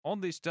On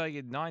this day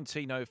in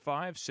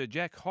 1905, Sir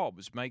Jack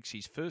Hobbs makes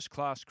his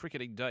first-class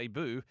cricketing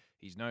debut.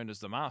 He's known as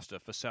the Master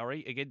for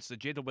Surrey against the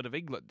Gentlemen of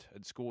England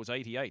and scores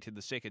 88 in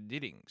the second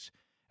innings.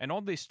 And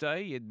on this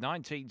day in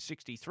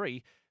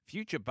 1963,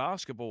 future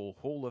Basketball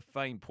Hall of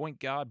Fame point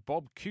guard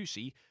Bob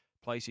Cousy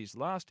plays his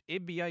last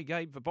NBA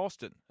game for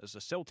Boston as the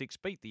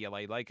Celtics beat the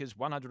LA Lakers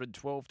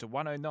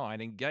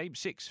 112-109 in Game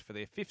 6 for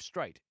their fifth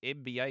straight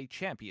NBA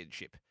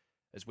championship.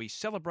 As we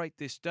celebrate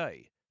this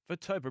day for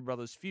Tobin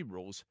Brothers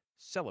Funerals,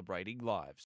 celebrating lives.